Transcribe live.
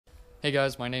Hey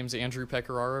guys, my name's Andrew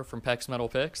Pecoraro from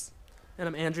PecksMetalPicks. And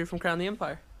I'm Andrew from Crown the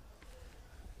Empire.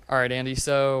 All right, Andy,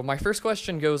 so my first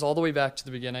question goes all the way back to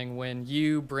the beginning when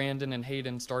you, Brandon, and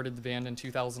Hayden started the band in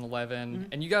 2011,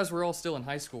 and you guys were all still in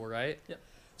high school, right? Yep.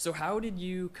 So how did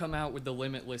you come out with the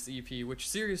Limitless EP, which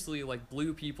seriously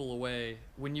blew people away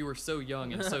when you were so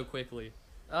young and so quickly?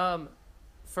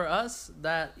 For us,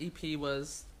 that EP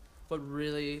was what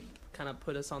really kind of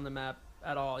put us on the map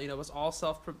at all. It was all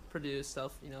self-produced,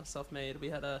 self-made. We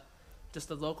had just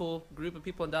a local group of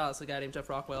people in Dallas, a guy named Jeff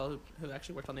Rockwell who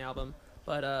actually worked on the album.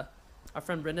 But our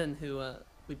friend Brendan, who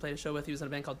we played a show with, he was in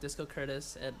a band called Disco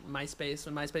Curtis at MySpace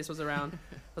when MySpace was around.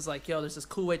 Was like, yo, there's this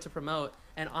cool way to promote.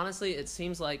 And honestly, it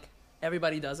seems like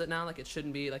everybody does it now. Like, it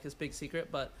shouldn't be like this big secret,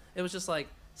 but it was just like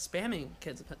spamming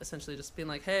kids, essentially, just being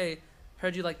like, hey,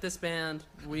 heard you like this band,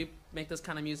 we make this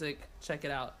kind of music, check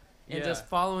it out. And just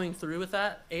following through with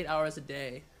that 8 hours a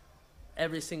day,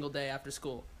 every single day after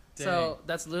school. Dang. So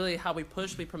that's literally how we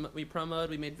pushed. We promoted.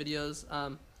 We made videos.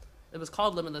 It was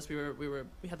called Limitless.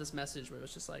 We had this message where it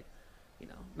was just like,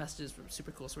 messages were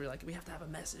super cool. So we were like, we have to have a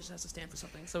message that has to stand for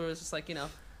something. So it was just like,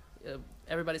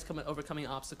 everybody's overcoming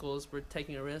obstacles. We're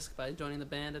taking a risk by joining the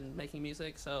band and making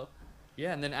music. So.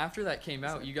 Yeah, and then after that came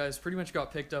out, you guys pretty much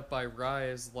got picked up by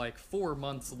Rise 4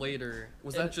 months later.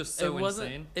 Was that just so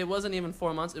insane? It wasn't even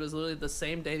 4 months. It was literally the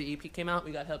same day the EP came out.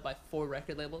 We got hit by 4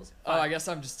 record labels. Oh, I guess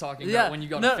I'm just talking about when you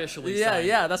got officially signed.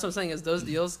 Yeah, that's what I'm saying is those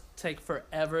deals take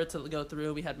forever to go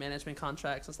through. We had management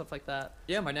contracts and stuff like that.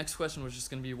 Yeah, my next question was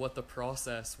just going to be what the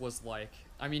process was like.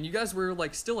 I mean, you guys were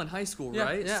still in high school,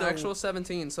 right? Yeah, actual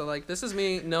 17. So this is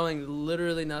me knowing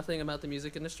literally nothing about the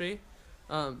music industry,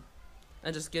 and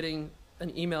just getting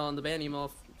an email on the band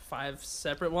email, 5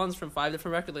 separate ones from 5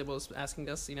 different record labels asking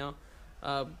us,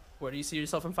 where do you see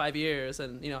yourself in 5 years?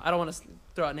 And, I don't want to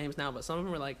throw out names now, but some of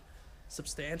them were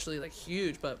substantially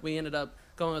huge, but we ended up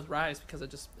going with Rise because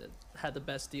it had the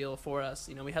best deal for us.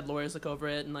 We had lawyers look over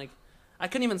it and I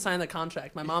couldn't even sign the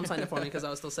contract. My mom signed it for me because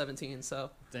I was still 17. So.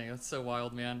 Dang, that's so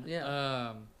wild, man.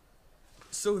 Yeah.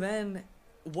 So then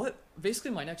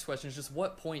basically my next question is just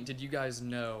what point did you guys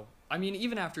know? I mean,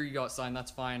 even after you got signed,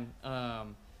 that's fine.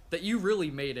 That you really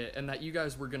made it, and that you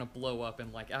guys were gonna blow up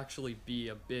and actually be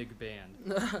a big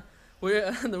band.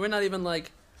 we're not even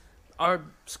our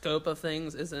scope of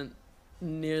things isn't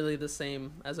nearly the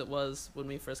same as it was when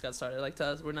we first got started. To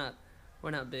us, we're not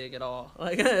big at all.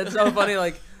 It's so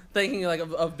funny thinking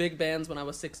of big bands when I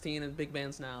was 16 and big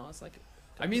bands now. It's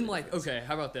I mean, okay,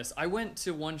 how about this? I went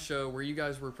to one show where you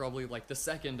guys were probably the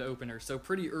second opener, so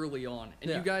pretty early on,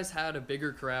 and you guys had a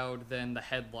bigger crowd than the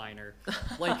headliner.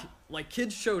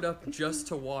 Kids showed up just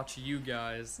to watch you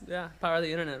guys. Yeah, power of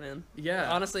the internet, man.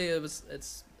 Yeah. Honestly,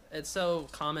 it's so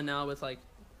common now with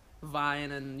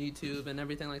Vine and YouTube and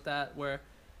everything like that, where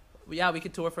we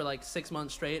could tour for 6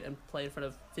 months straight and play in front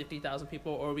of 50,000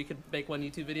 people, or we could make one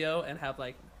YouTube video and have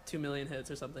 2 million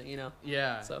hits or something,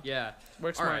 Yeah, so yeah.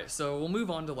 Works smart. All right, so we'll move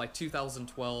on to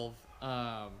 2012.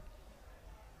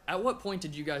 At what point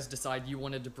did you guys decide you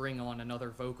wanted to bring on another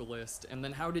vocalist, and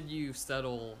then how did you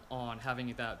settle on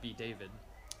having that be David?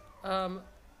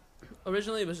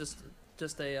 Originally it was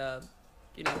just a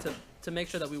to make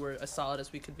sure that we were as solid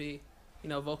as we could be.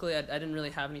 Vocally I didn't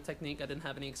really have any technique. I didn't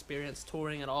have any experience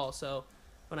touring at all, so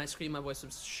when I screamed, my voice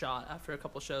was shot after a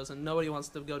couple shows, and nobody wants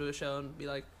to go to a show and be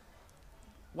like,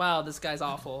 wow, this guy's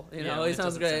awful. He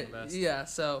sounds great. Yeah,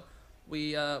 so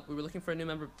we were looking for a new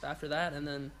member after that, and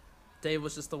then Dave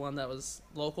was just the one that was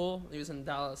local. He was in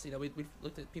Dallas. We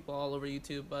looked at people all over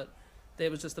YouTube, but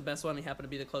Dave was just the best one. He happened to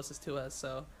be the closest to us,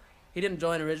 so he didn't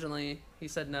join originally. He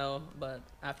said no, but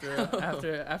after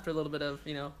a little bit of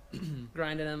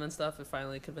grinding him and stuff, it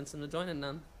finally convinced him to join,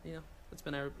 and it's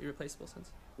been irreplaceable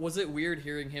since. Was it weird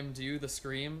hearing him do the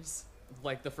screams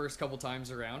the first couple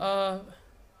times around?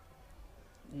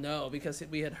 No, because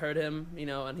we had heard him,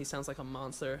 and he sounds like a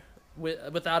monster.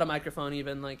 Without a microphone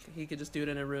even, he could just do it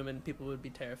in a room and people would be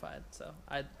terrified. So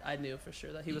I knew for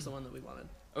sure that he was the one that we wanted.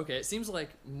 Okay, it seems like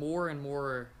more and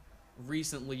more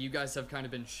recently you guys have kind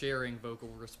of been sharing vocal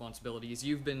responsibilities.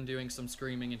 You've been doing some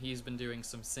screaming and he's been doing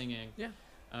some singing.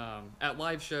 Yeah. At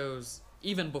live shows,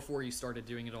 even before you started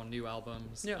doing it on new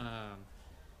albums. Yeah.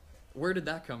 Where did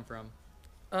that come from?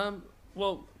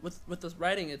 Well, with the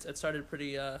writing, it started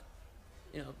pretty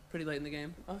pretty late in the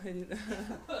game. Oh, hey, dude.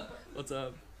 What's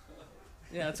up?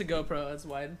 Yeah, it's a GoPro. It's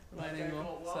wide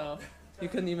angle, so you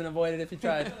couldn't even avoid it if you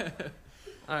tried.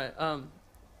 All right.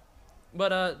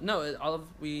 But no,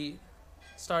 we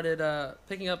started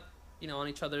picking up, on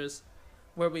each other's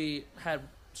where we had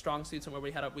strong suits and where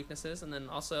we had our weaknesses, and then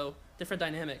also different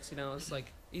dynamics. It's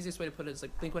easiest way to put it is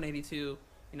Blink-182.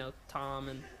 Tom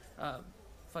and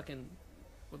fucking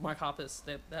with Mark Hoppus,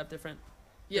 they have different.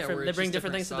 Yeah, different, where they it's bring just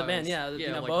different things to the band. Yeah, yeah,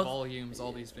 you know, like both volumes,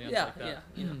 all these bands Yeah, like that. yeah,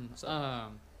 you know, so.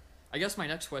 I guess my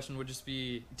next question would just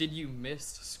be, did you miss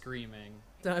screaming?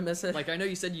 Did I miss it? Like, I know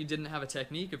you said you didn't have a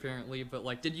technique apparently, but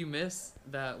like, did you miss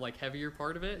that like heavier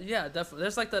part of it? Yeah, definitely.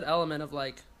 There's like that element of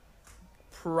like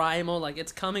primal, like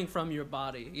it's coming from your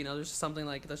body. You know, there's something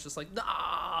like that's just like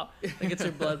it gets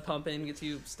your blood pumping, gets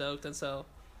you stoked, and so.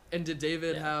 And did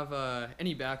David Yeah. have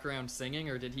any background singing,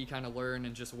 or did he kind of learn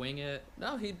and just wing it?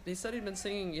 No, he said he'd been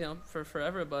singing, you know, for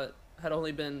forever, but had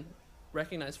only been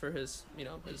recognized for his, you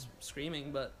know, his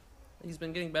screaming. But he's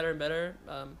been getting better and better,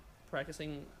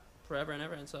 practicing forever and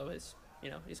ever, and so he's,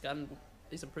 you know,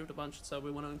 he's improved a bunch. So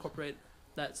we want to incorporate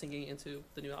that singing into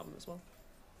the new album as well.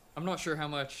 I'm not sure how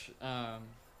much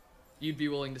you'd be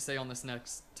willing to say on this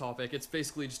next topic. It's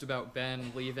basically just about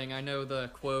Ben leaving. I know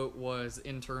the quote was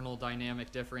internal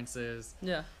dynamic differences.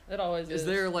 Yeah, it always is. Is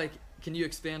there like, can you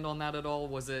expand on that at all?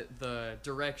 Was it the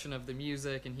direction of the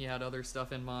music and he had other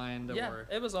stuff in mind? Yeah, or?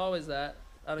 it was always that.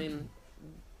 I mean,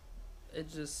 it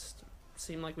just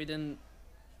seemed like we didn't,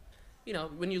 you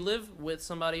know, when you live with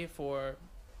somebody for,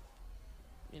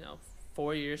 you know,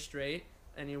 4 years straight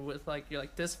and you're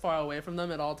like this far away from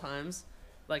them at all times,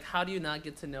 like how do you not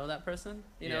get to know that person?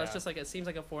 You know, it's just like, it seems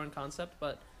like a foreign concept,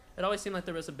 but it always seemed like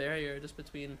there was a barrier just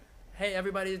between, hey,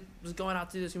 everybody was going out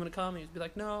to do this, you want to come? And you'd be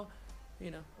like, no, you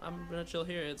know, I'm gonna chill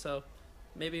here. And so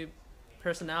maybe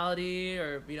personality,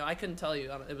 or, you know, I couldn't tell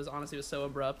you. It was honestly, it was so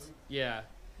abrupt. Yeah.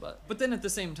 But then at the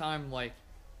same time, like,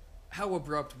 how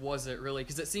abrupt was it really?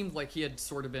 Because it seemed like he had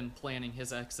sort of been planning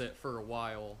his exit for a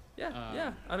while.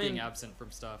 Yeah. I mean, being absent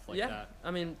from stuff like yeah, that.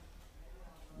 I mean,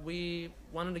 we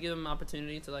wanted to give him an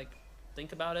opportunity to like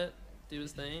think about it, do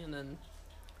his thing, and then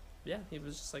yeah, he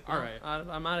was just like, all right,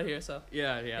 I'm out of here. So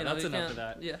yeah, you know, that's enough of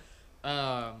that.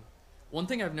 Yeah. One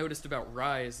thing I've noticed about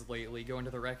Rise lately, going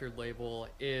to the record label,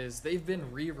 is they've been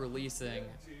re-releasing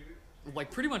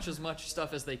like pretty much as much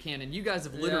stuff as they can, and you guys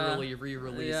have literally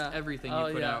re-released everything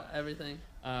you put out. Everything.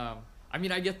 I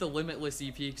mean, I get the Limitless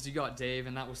EP because you got Dave,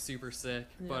 and that was super sick.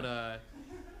 Yeah. But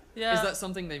Yeah. is that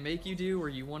something they make you do, or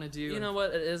you want to do? You know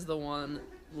what? It is the one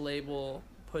label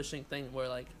pushing thing where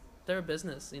like they're a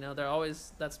business. You know,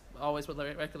 that's always what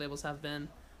record labels have been.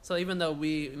 So even though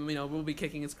we'll be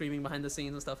kicking and screaming behind the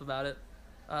scenes and stuff about it,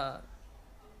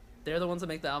 they're the ones that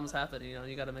make the albums happen. You know,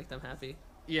 you got to make them happy.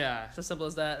 Yeah. It's as simple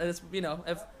as that. And it's, you know,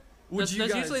 if there's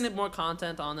usually more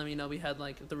content on them. You know, we had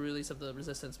like the release of the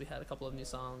Resistance. We had a couple of new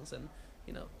songs and,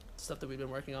 you know, stuff that we've been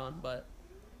working on. But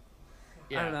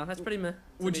I don't know. That's pretty meh.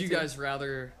 Would you guys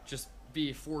rather just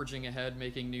be forging ahead,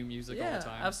 making new music all the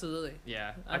time? Yeah, absolutely.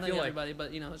 Yeah, I feel like everybody,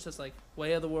 but you know, it's just like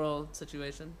way of the world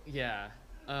situation. Yeah.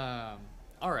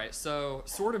 All right. So,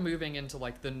 sort of moving into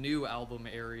like the new album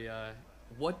area,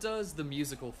 what does the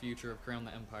musical future of Crown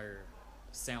the Empire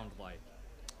sound like?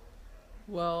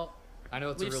 Well, I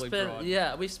know it's really broad.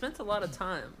 Yeah, we spent a lot of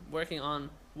time working on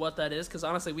what that is, because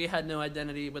honestly, we had no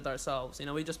identity with ourselves. You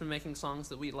know, we'd just been making songs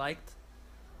that we liked,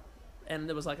 and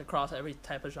it was like across every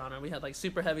type of genre. We had like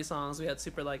super heavy songs, we had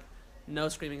super like no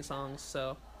screaming songs.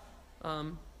 So,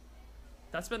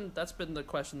 that's been the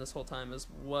question this whole time: is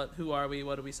who are we?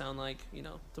 What do we sound like? You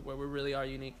know, to where we really are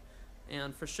unique.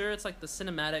 And for sure, it's like the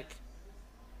cinematic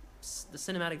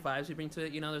vibes we bring to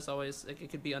it. You know, there's always it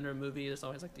could be under a movie. There's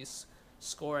always like these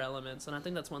score elements, and I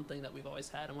think that's one thing that we've always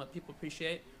had and what people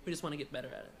appreciate. We just want to get better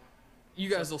at it.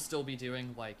 You guys will still be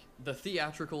doing like the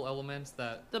theatrical elements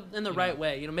that in the right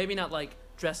way. You know, maybe not like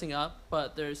dressing up,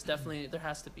 but there's definitely there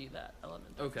has to be that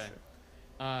element. Okay. For sure.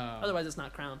 Otherwise, it's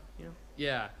not Crown. You know.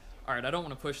 Yeah. All right. I don't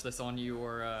want to push this on you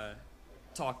or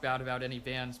talk bad about any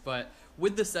bands, but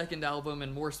with the second album,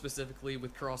 and more specifically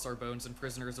with Cross Our Bones and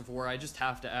Prisoners of War, I just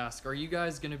have to ask: are you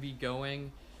guys going to be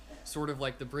going sort of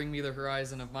like the Bring Me the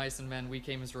Horizon of Mice and Men, We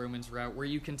Came as Romans route, where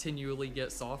you continually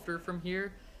get softer from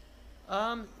here?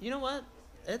 You know what?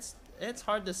 It's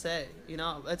hard to say. You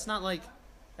know, it's not like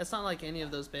any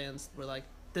of those bands where like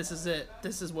this is it.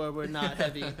 This is where we're not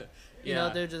heavy. You know,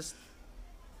 they're just.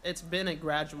 It's been a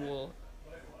gradual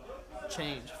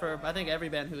change for I think every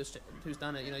band who's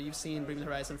done it. You know, you've seen Bring Me the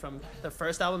Horizon from the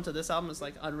first album to this album is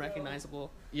like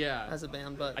unrecognizable. Yeah. As a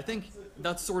band, but I think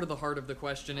that's sort of the heart of the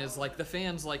question is like the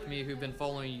fans like me who've been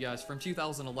following you guys from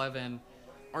 2011.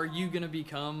 Are you gonna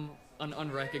become an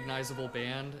unrecognizable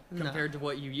band compared to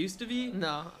what you used to be?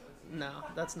 No,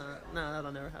 that's not. No,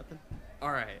 that'll never happen.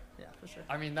 All right. Yeah, for sure.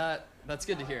 I mean that's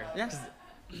good to hear. Yeah.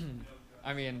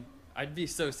 I mean, I'd be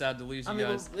so sad to lose you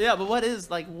guys. Yeah, but what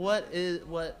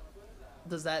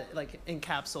does that like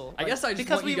encapsulate? Like, I guess I just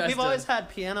because want you guys we've always had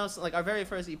pianos. Like our very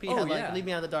first EP had like yeah. Leave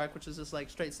Me Out of the Dark, which is just like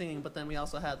straight singing, but then we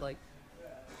also had like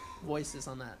voices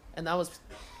on that, and that was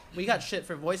we got shit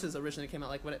for Voices originally came out.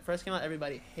 Like when it first came out,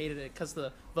 everybody hated it because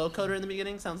the vocoder in the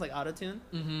beginning sounds like autotune.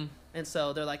 Mm-hmm. And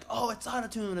so they're like, oh, it's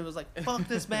autotune. It was like, fuck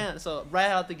this band. So right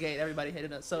out the gate, everybody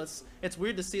hated it. So it's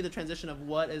weird to see the transition of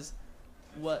what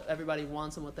everybody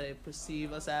wants and what they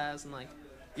perceive us as, and like.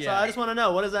 Yeah. So I just want to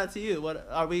know, what is that to you? What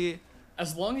are we?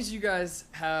 As long as you guys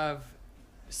have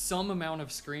some amount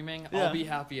of screaming, I'll be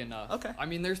happy enough. Okay. I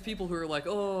mean, there's people who are like,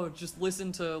 oh, just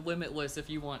listen to Limitless if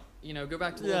you want, go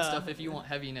back to the old stuff if you want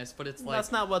heaviness, but it's like...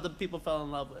 That's not what the people fell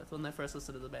in love with when they first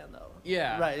listened to the band, though.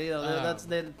 Yeah. Right,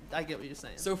 I get what you're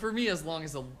saying. So for me, as long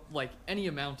as, any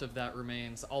amount of that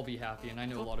remains, I'll be happy, and I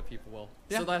know a lot of people will.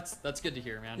 Yeah. So that's good to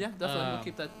hear, man. Yeah, definitely. We'll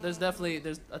keep that.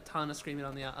 There's a ton of screaming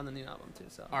on the new album, too,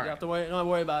 so you have to don't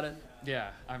worry about it.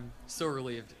 Yeah, I'm so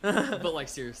relieved. But,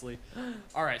 seriously.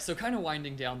 All right, so kind of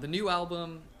winding down. The new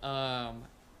album,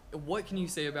 what can you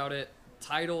say about it?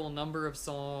 Title, number of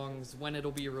songs, when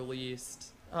it'll be released?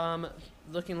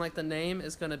 Looking like the name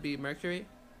is going to be Mercury,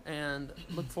 and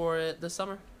look for it this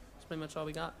summer. That's pretty much all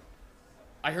we got.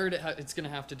 I heard it's going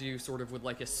to have to do sort of with,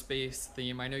 a space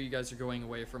theme. I know you guys are going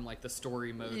away from, the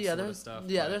story mode sort of stuff.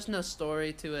 Yeah, there's no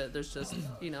story to it. There's just,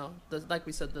 like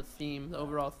we said, the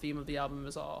overall theme of the album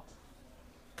is all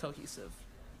cohesive.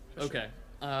 Okay.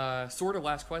 Sure. Sort of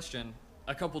last question.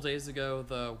 A couple days ago,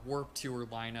 the Warped Tour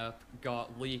lineup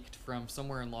got leaked from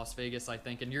somewhere in Las Vegas, I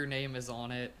think, and your name is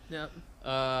on it. Yep.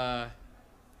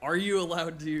 Are you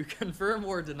allowed to confirm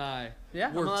or deny? Yeah,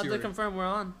 I'm allowed to confirm we're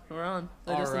on.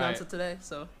 They just announced it today,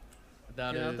 so.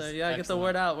 That is excellent. Get the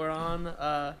word out. We're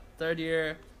on. Third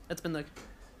year. It's been the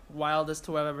wildest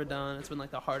tour I've ever done. It's been the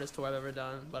hardest tour I've ever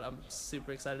done, but I'm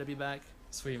super excited to be back.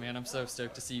 Sweet, man. I'm so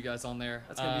stoked to see you guys on there.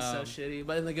 That's going to be so shitty,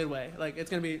 but in a good way. It's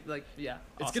going to be, awesome.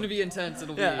 It's going to be intense.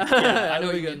 It'll be, I know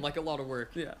what you mean, a lot of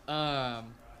work. Yeah.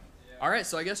 All right,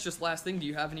 so I guess just last thing, do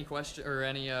you have any question or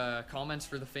any comments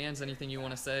for the fans? Anything you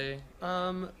want to say?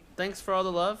 Thanks for all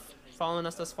the love, following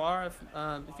us thus far.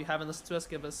 If you haven't listened to us,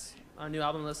 give us our new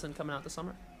album listen coming out this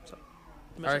summer. So,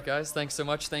 all right, guys, thanks so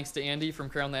much. Thanks to Andy from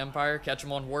Crown the Empire. Catch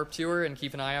him on Warped Tour and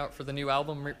keep an eye out for the new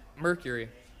album, Mercury.